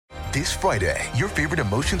This Friday, your favorite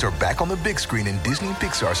emotions are back on the big screen in Disney and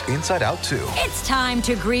Pixar's Inside Out 2. It's time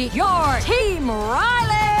to greet your Team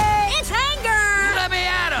Riley. It's anger. Let me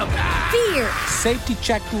at him. Fear. Safety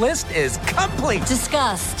checklist is complete.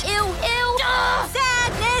 Disgust. Ew.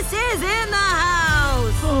 Sadness is in the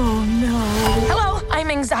house. Oh, no. Hello, I'm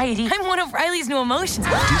anxiety. I'm one of Riley's new emotions.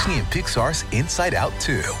 Disney and Pixar's Inside Out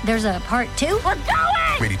 2. There's a part 2? We're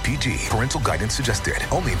going! Rated PG. Parental guidance suggested.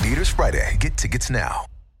 Only in theaters Friday. Get tickets now.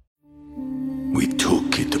 We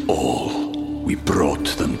took it all. We brought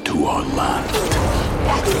them to our land.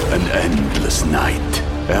 An endless night,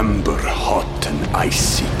 ember hot and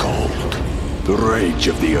icy cold. The rage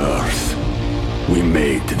of the earth. We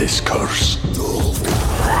made this curse.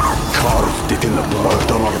 Carved it in the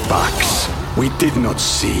blood on our backs. We did not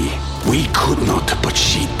see. We could not, but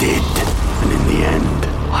she did. And in the end...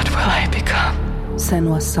 What will I become?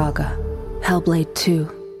 Senua's Saga. Hellblade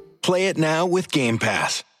 2. Play it now with Game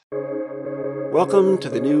Pass. Welcome to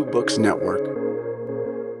the New Books Network.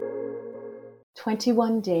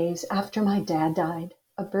 21 days after my dad died,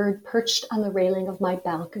 a bird perched on the railing of my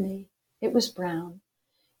balcony. It was brown.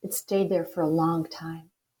 It stayed there for a long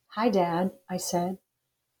time. "Hi, Dad," I said.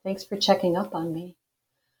 "Thanks for checking up on me."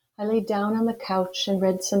 I lay down on the couch and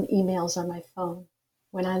read some emails on my phone.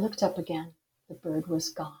 When I looked up again, the bird was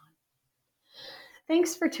gone.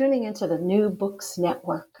 Thanks for tuning into the New Books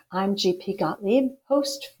Network. I'm G.P. Gottlieb,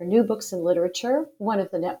 host for New Books in Literature, one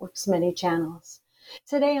of the network's many channels.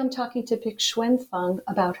 Today I'm talking to Bích-Xuyen Phang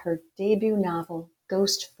about her debut novel,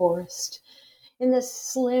 Ghost Forest. In this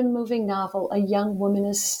slim, moving novel, a young woman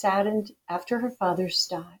is saddened after her father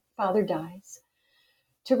dies.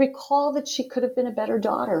 To recall that she could have been a better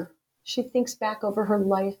daughter, she thinks back over her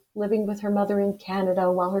life, living with her mother in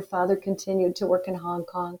Canada while her father continued to work in Hong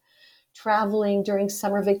Kong, traveling during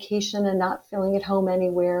summer vacation and not feeling at home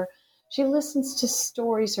anywhere. She listens to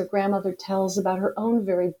stories her grandmother tells about her own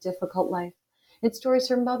very difficult life, and stories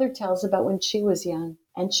her mother tells about when she was young.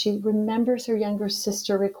 And she remembers her younger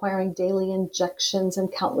sister requiring daily injections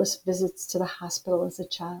and countless visits to the hospital as a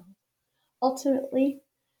child. Ultimately,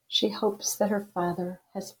 she hopes that her father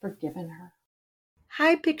has forgiven her.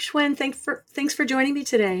 Hi, Bích-Xuyen. Thanks for joining me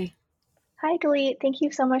today. Hi, Galit. Thank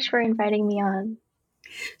you so much for inviting me on.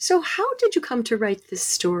 So how did you come to write this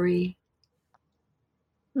story?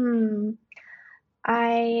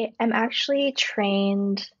 I am actually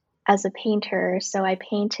trained as a painter, so I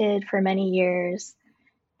painted for many years,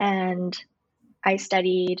 and I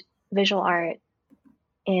studied visual art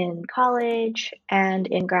in college and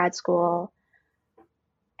in grad school.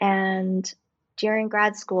 And during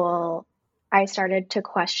grad school, I started to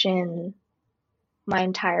question my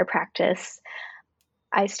entire practice.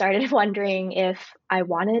 I started wondering if I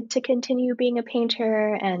wanted to continue being a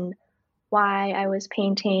painter and why I was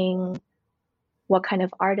painting, what kind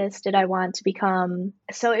of artist did I want to become.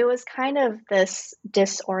 So it was kind of this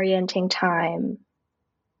disorienting time.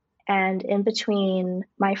 And in between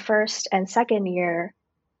my first and second year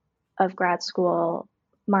of grad school,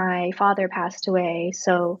 my father passed away.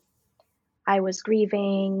 So I was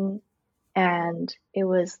grieving, and it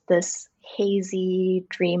was this hazy,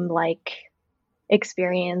 dreamlike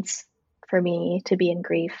experience for me to be in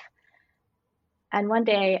grief. And one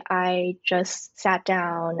day I just sat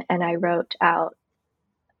down and I wrote out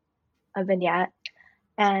a vignette.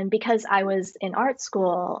 And because I was in art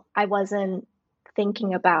school, I wasn't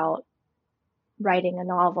thinking about writing a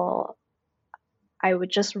novel. I would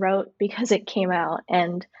just wrote because it came out,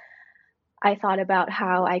 and I thought about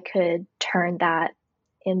how I could turn that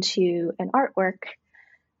into an artwork.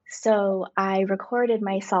 So I recorded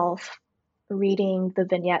myself reading the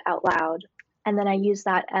vignette out loud, and then I used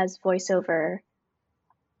that as voiceover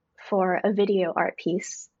for a video art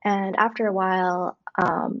piece. And after a while,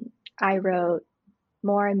 I wrote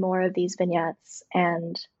more and more of these vignettes,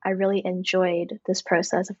 and I really enjoyed this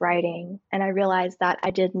process of writing. And I realized that I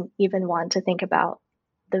didn't even want to think about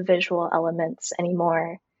the visual elements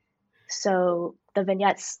anymore. So the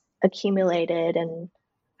vignettes accumulated, and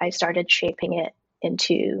I started shaping it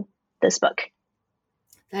into this book.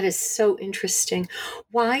 That is so interesting.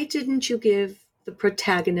 Why didn't you give the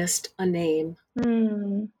protagonist a name?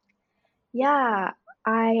 Yeah,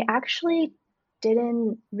 I actually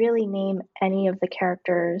didn't really name any of the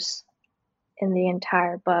characters in the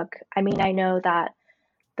entire book. I mean, I know that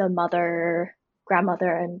the mother,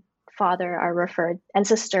 grandmother, and father are referred, and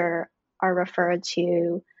sister are referred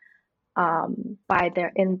to by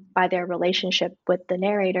their relationship with the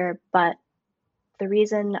narrator, but the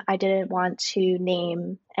reason I didn't want to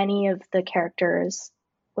name any of the characters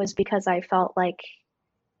was because I felt like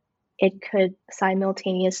it could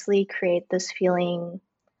simultaneously create this feeling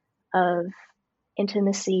of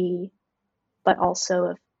intimacy, but also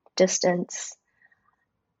of distance.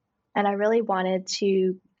 And I really wanted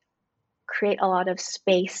to create a lot of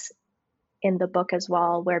space in the book as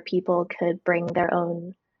well, where people could bring their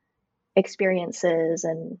own experiences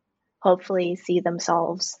and hopefully see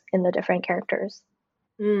themselves in the different characters.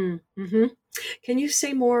 Mm-hmm. Can you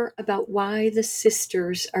say more about why the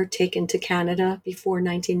sisters are taken to Canada before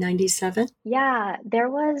 1997? Yeah, there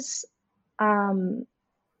was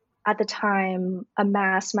at the time a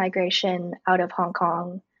mass migration out of Hong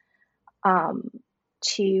Kong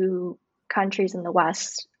to countries in the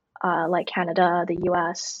West, like Canada, the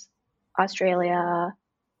US, Australia,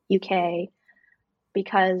 UK,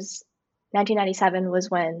 because 1997 was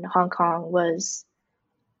when Hong Kong was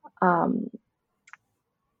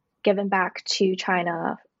given back to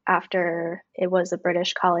China after it was a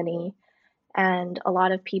British colony. And a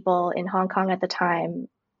lot of people in Hong Kong at the time,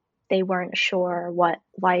 they weren't sure what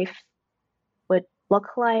life would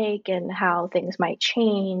look like and how things might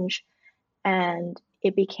change. And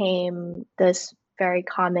it became this very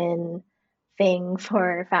common thing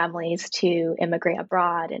for families to immigrate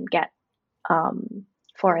abroad and get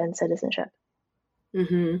foreign citizenship.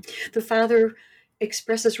 Mm-hmm. The father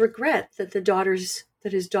expresses regret that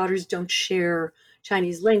his daughters don't share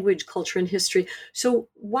Chinese language, culture, and history. So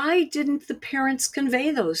why didn't the parents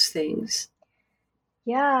convey those things?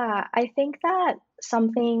 Yeah, I think that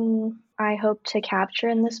something I hope to capture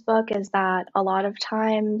in this book is that a lot of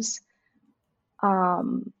times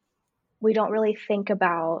we don't really think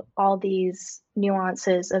about all these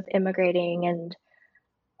nuances of immigrating, and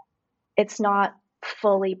it's not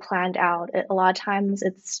fully planned out. A lot of times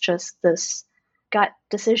it's just this gut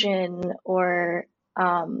decision or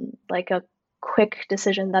like a quick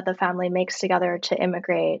decision that the family makes together to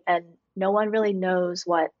immigrate, and no one really knows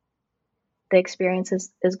what the experience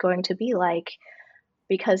is going to be like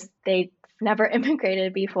because they never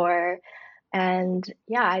immigrated before. And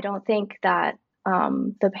yeah, I don't think that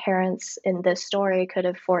the parents in this story could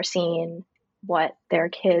have foreseen what their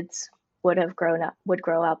kids would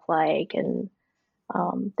grow up like, and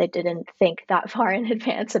they didn't think that far in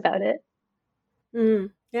advance about it.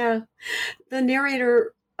 Yeah, the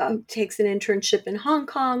narrator takes an internship in Hong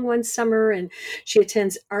Kong one summer, and she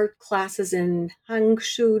attends art classes in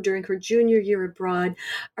Hangzhou during her junior year abroad.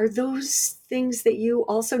 Are those things that you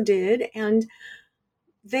also did? And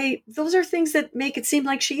those are things that make it seem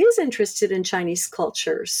like she is interested in Chinese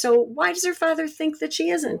culture. So why does her father think that she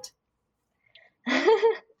isn't?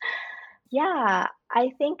 Yeah, I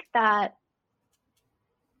think that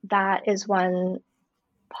is one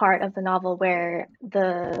part of the novel where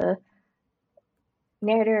the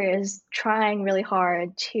narrator is trying really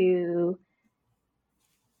hard to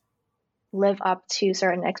live up to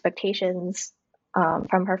certain expectations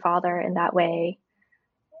from her father in that way.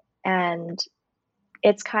 And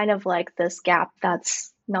it's kind of like this gap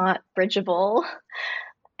that's not bridgeable.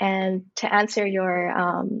 And to answer your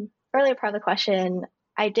earlier part of the question,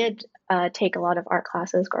 I did take a lot of art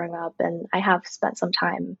classes growing up, and I have spent some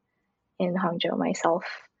time in Hangzhou myself.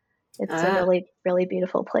 It's a really, really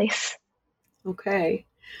beautiful place. Okay.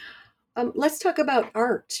 Let's talk about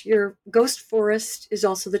art. Your Ghost Forest is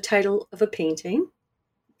also the title of a painting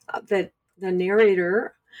that the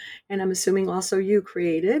narrator, and I'm assuming also you,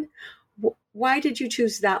 created. Why did you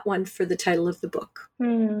choose that one for the title of the book?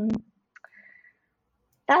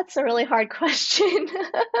 That's a really hard question.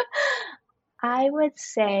 I would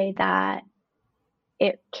say that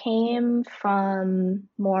it came from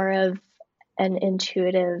more of an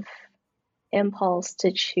intuitive impulse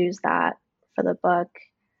to choose that for the book.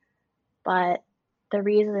 But the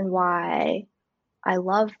reason why I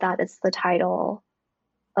love that it's the title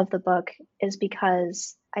of the book is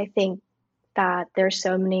because I think that there's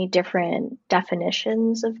so many different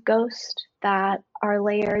definitions of ghost that are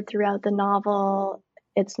layered throughout the novel.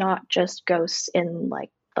 It's not just ghosts in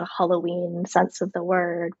like the Halloween sense of the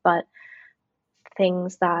word, but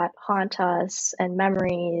things that haunt us and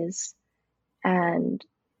memories and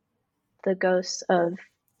the ghosts of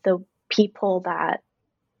the people that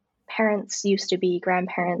parents used to be,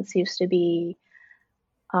 grandparents used to be,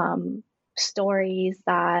 stories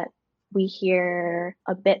that we hear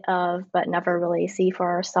a bit of but never really see for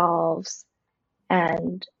ourselves,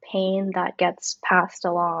 and pain that gets passed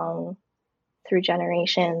along through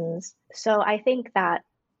generations. So I think that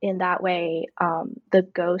in that way, the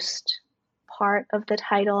ghost part of the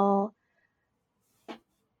title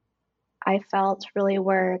I felt really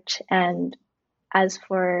worked. And as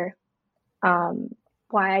for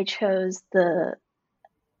why I chose to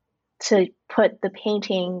put the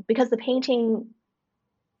painting, because the painting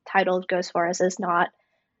titled Ghost Forest is not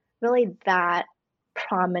really that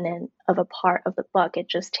prominent of a part of the book. It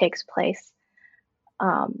just takes place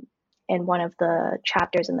in one of the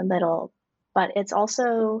chapters in the middle. But it's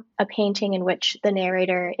also a painting in which the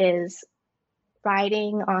narrator is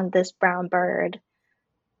riding on this brown bird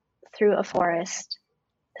through a forest.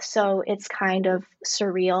 So it's kind of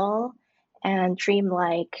surreal and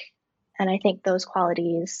dreamlike. And I think those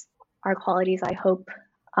qualities are qualities I hope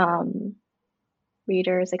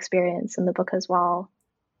readers experience in the book as well.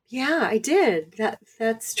 Yeah, I did.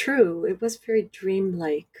 That's true. It was very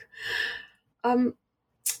dreamlike. In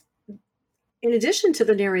addition to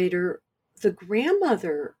the narrator, the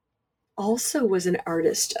grandmother also was an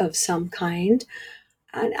artist of some kind.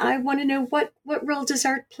 And I want to know, what role does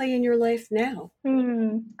art play in your life now?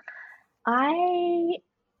 I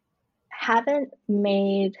haven't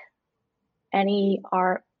made any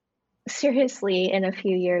art seriously in a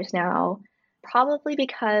few years now, probably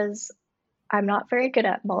because I'm not very good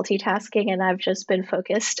at multitasking and I've just been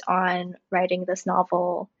focused on writing this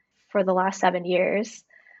novel for the last 7 years.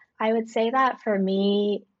 I would say that for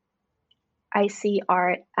me, I see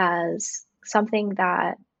art as something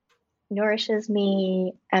that nourishes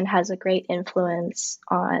me and has a great influence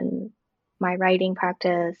on my writing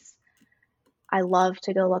practice. I love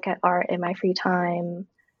to go look at art in my free time.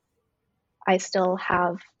 I still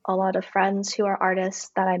have a lot of friends who are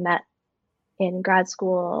artists that I met in grad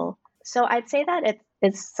school. So I'd say that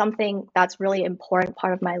it's something that's really important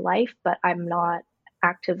part of my life, but I'm not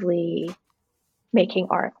actively making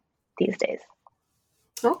art these days.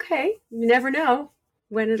 Okay. You never know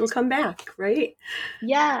when it'll come back, right?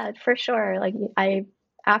 Yeah, for sure. Like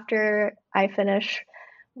after I finish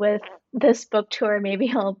with this book tour,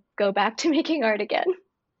 maybe I'll go back to making art again.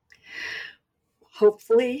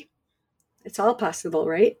 Hopefully. It's all possible,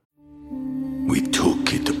 right? We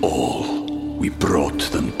took it all. We brought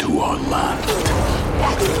them to our land.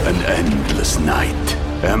 An endless night,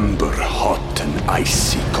 ember hot and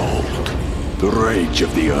icy cold. The rage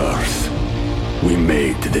of the earth. We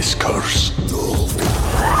made this curse.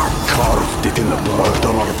 Carved it in the blood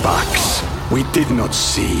on our backs. We did not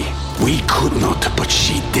see. We could not, but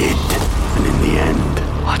she did. And in the end...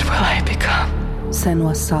 What will I become?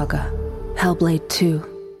 Senua's Saga. Hellblade 2.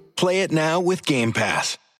 Play it now with Game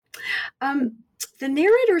Pass. The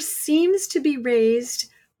narrator seems to be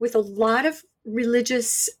raised with a lot of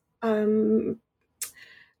religious, a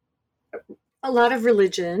lot of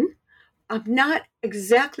religion. I'm not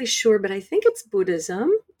exactly sure, but I think it's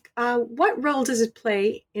Buddhism. What role does it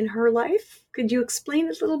play in her life? Could you explain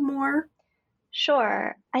a little more?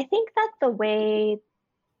 Sure. I think that the way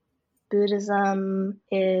Buddhism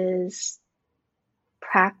is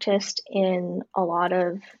practiced in a lot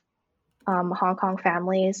of Hong Kong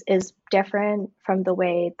families is different from the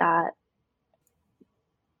way that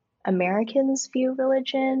Americans view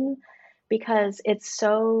religion, because it's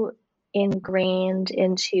so ingrained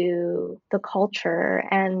into the culture,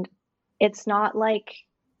 and it's not like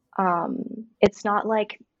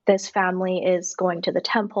this family is going to the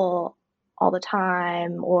temple all the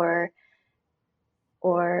time or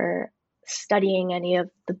studying any of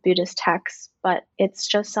the Buddhist texts, but it's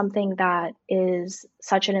just something that is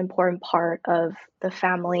such an important part of the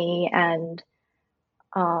family. And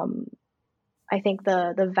I think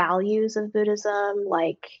the values of Buddhism,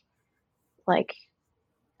 like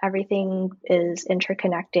everything is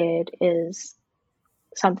interconnected, is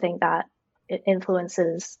something that it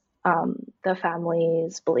influences the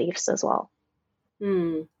family's beliefs as well.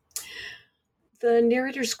 The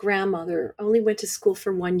narrator's grandmother only went to school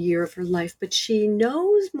for 1 year of her life, but she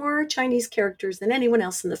knows more Chinese characters than anyone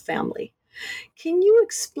else in the family. Can you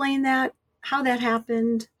explain that, how that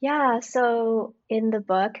happened? Yeah, so in the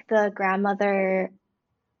book, the grandmother,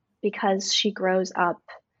 because she grows up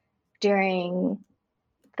during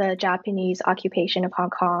the Japanese occupation of Hong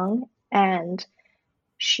Kong, and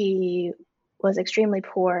she was extremely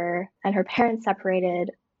poor, and her parents separated,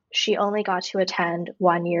 she only got to attend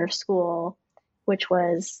 1 year of school, which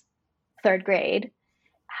was 3rd grade.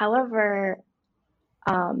 However,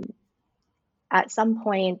 at some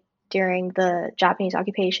point during the Japanese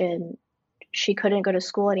occupation, she couldn't go to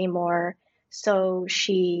school anymore. So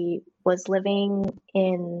she was living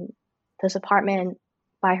in this apartment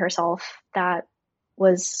by herself that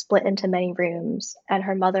was split into many rooms, and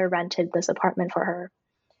her mother rented this apartment for her.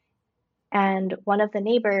 And one of the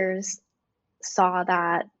neighbors saw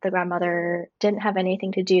that the grandmother didn't have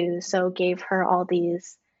anything to do, so gave her all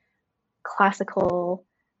these classical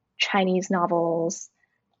Chinese novels,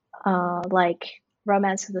 like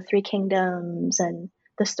Romance of the Three Kingdoms and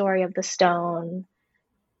The Story of the Stone.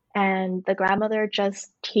 And the grandmother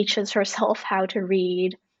just teaches herself how to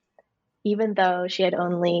read even though she had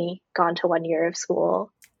only gone to 1 year of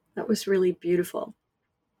school. That was really beautiful.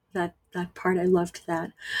 That part, I loved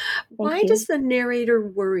that. Why you. does the narrator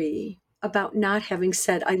worry about not having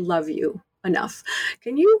said "I love you" enough?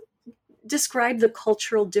 Can you describe the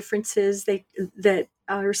cultural differences that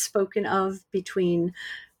are spoken of between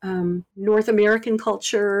North American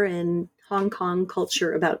culture and Hong Kong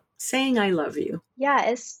culture about saying "I love you"? Yeah,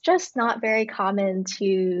 it's just not very common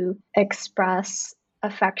to express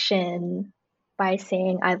affection by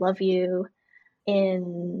saying "I love you"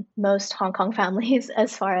 in most Hong Kong families,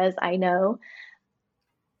 as far as I know.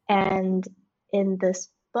 And in this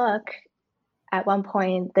book, at one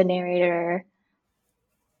point, the narrator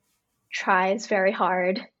tries very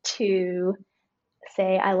hard to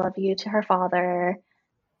say "I love you" to her father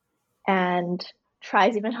and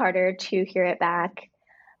tries even harder to hear it back.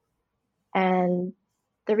 And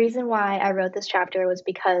the reason why I wrote this chapter was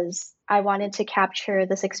because I wanted to capture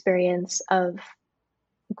this experience of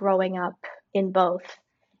growing up in both.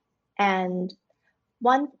 And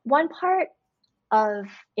one part of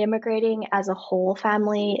immigrating as a whole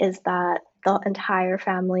family is that the entire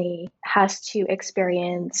family has to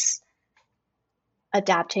experience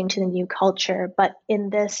adapting to the new culture. But in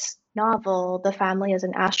this novel, the family is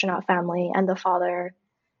an astronaut family, and the father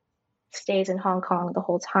stays in Hong Kong the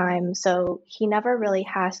whole time. So he never really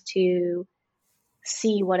has to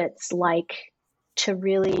see what it's like to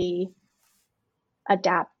really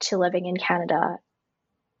adapt to living in Canada.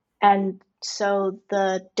 And so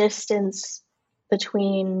the distance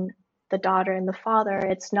between the daughter and the father,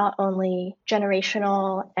 it's not only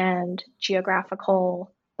generational and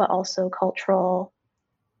geographical, but also cultural.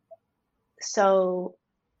 So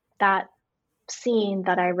that scene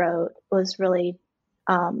that I wrote was really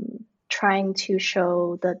trying to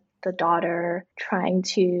show the daughter trying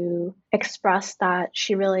to express that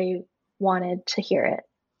she really wanted to hear it.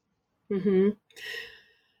 Mm-hmm.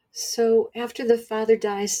 So after the father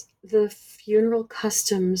dies, the funeral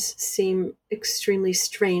customs seem extremely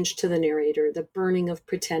strange to the narrator. The burning of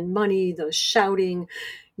pretend money, the shouting,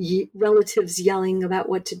 relatives yelling about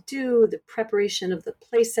what to do, the preparation of the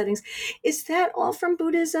place settings. Is that all from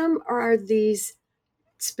Buddhism, or are these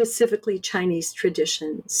specifically Chinese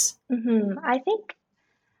traditions? Mm-hmm. I think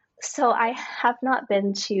so. I have not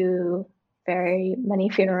been to very many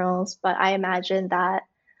funerals, but I imagine that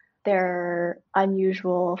they're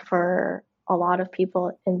unusual for a lot of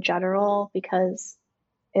people in general because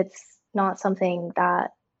it's not something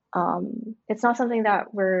that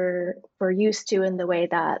we're used to in the way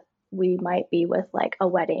that we might be with like a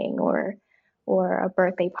wedding or a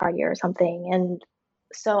birthday party or something. And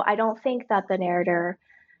so I don't think that the narrator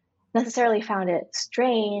necessarily found it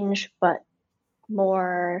strange, but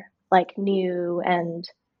more like new and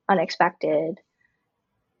unexpected.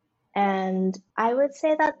 And I would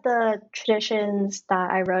say that the traditions that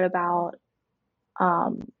I wrote about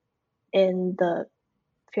in the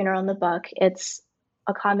funeral in the book, it's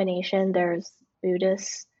a combination. There's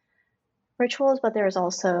Buddhist rituals, but there's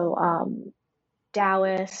also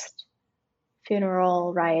Taoist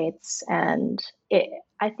funeral rites, and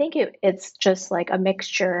I think it's just like a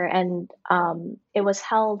mixture. And it was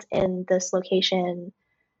held in this location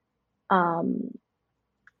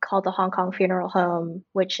called the Hong Kong Funeral Home,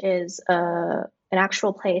 which is an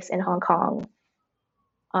actual place in Hong Kong.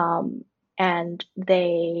 And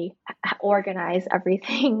they organize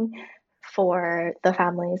everything for the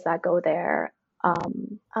families that go there.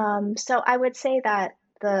 So I would say that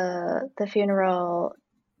the funeral.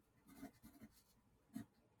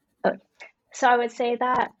 So I would say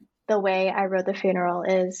that the way I wrote the funeral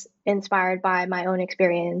is inspired by my own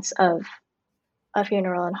experience of a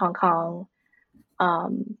funeral in Hong Kong.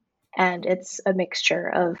 And it's a mixture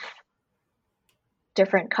of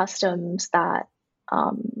different customs that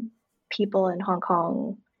people in Hong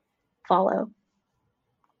Kong follow.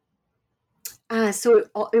 So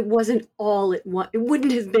it wasn't all at one. It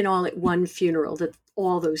wouldn't have been all at one funeral that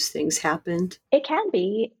all those things happened. It can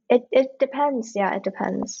be. It depends. Yeah, it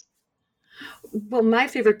depends. Well, my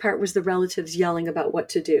favorite part was the relatives yelling about what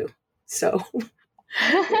to do. So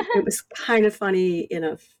it was kind of funny in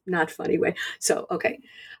a not funny way. So, okay.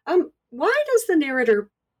 Why does the narrator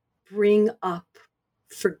bring up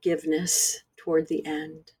forgiveness toward the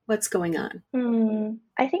end? What's going on?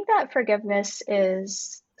 I think that forgiveness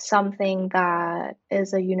is something that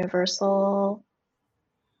is a universal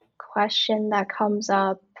question that comes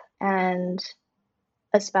up, and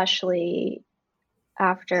especially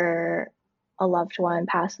after a loved one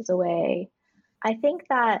passes away. I think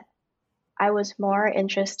that I was more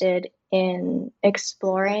interested in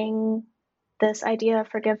exploring this idea of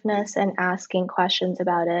forgiveness and asking questions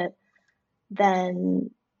about it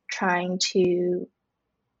than trying to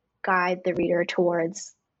guide the reader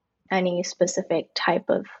towards any specific type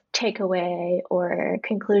of takeaway or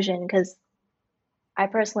conclusion, because I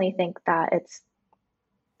personally think that it's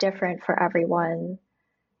different for everyone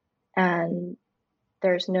and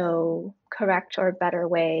there's no correct or better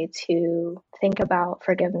way to think about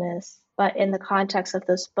forgiveness. But in the context of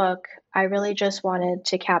this book, I really just wanted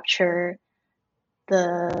to capture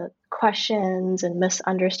the questions and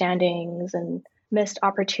misunderstandings and missed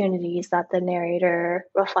opportunities that the narrator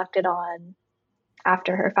reflected on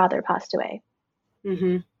after her father passed away.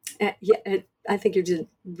 Mm-hmm. Yeah, I think you did a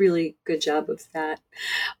really good job of that.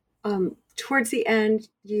 Towards the end,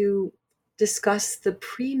 you discuss the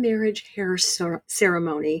pre-marriage hair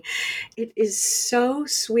ceremony. It is so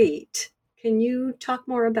sweet. Can you talk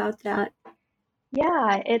more about that?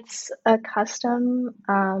 Yeah, it's a custom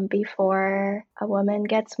before a woman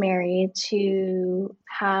gets married to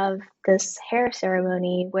have this hair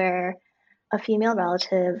ceremony where a female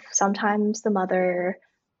relative, sometimes the mother,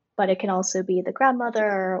 but it can also be the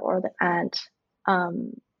grandmother or the aunt.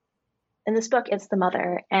 In this book, it's the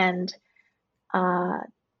mother, and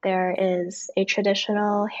there is a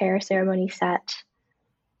traditional hair ceremony set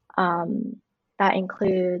that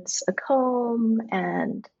includes a comb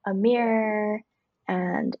and a mirror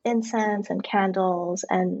and incense and candles.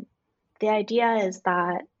 And the idea is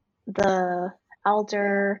that the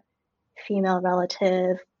elder female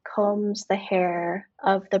relative combs the hair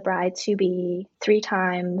of the bride-to-be 3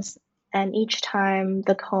 times, and each time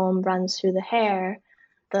the comb runs through the hair,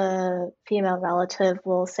 the female relative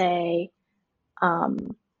will say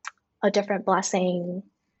a different blessing.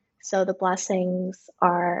 So the blessings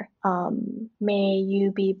are, may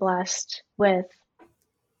you be blessed with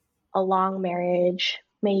a long marriage,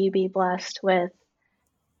 may you be blessed with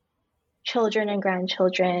children and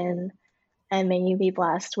grandchildren, and may you be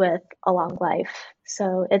blessed with a long life.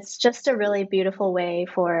 So it's just a really beautiful way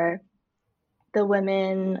for the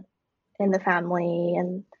women in the family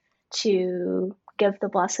and to give the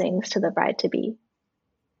blessings to the bride-to-be.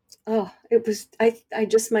 Oh, it was, I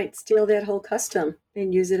just might steal that whole custom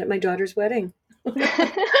and use it at my daughter's wedding.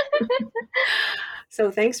 So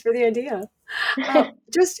thanks for the idea.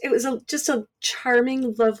 It was just a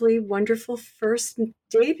charming, lovely, wonderful first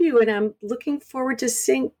debut, and I'm looking forward to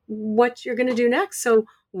seeing what you're going to do next. So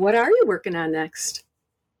what are you working on next?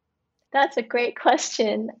 That's a great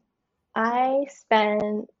question. I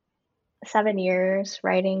spent 7 years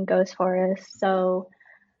writing Ghost Forest, so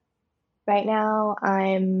right now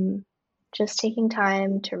I'm just taking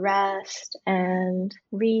time to rest and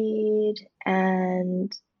read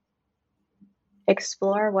and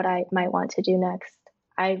explore what I might want to do next.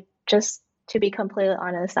 To be completely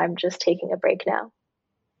honest, I'm just taking a break now.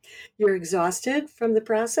 You're exhausted from the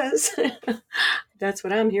process? That's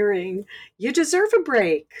what I'm hearing. You deserve a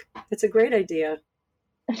break. It's a great idea.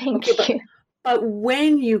 Thank you. But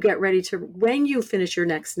when you finish your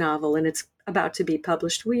next novel and it's about to be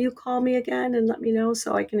published, will you call me again and let me know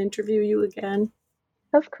so I can interview you again?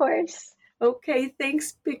 Of course. Okay,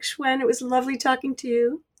 thanks, Big-Xuan. It was lovely talking to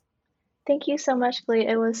you. Thank you so much, Glee.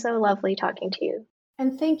 It was so lovely talking to you.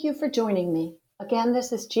 And thank you for joining me. Again,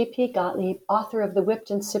 this is G.P. Gottlieb, author of the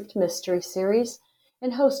Whipped and Sipped Mystery Series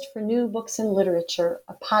and host for New Books in Literature,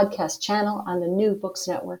 a podcast channel on the New Books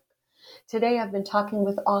Network. Today I've been talking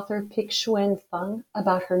with author Big-Xuan Feng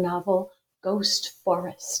about her novel, Ghost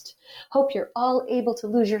Forest. Hope you're all able to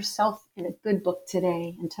lose yourself in a good book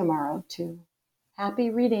today and tomorrow, too. Happy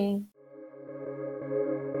reading!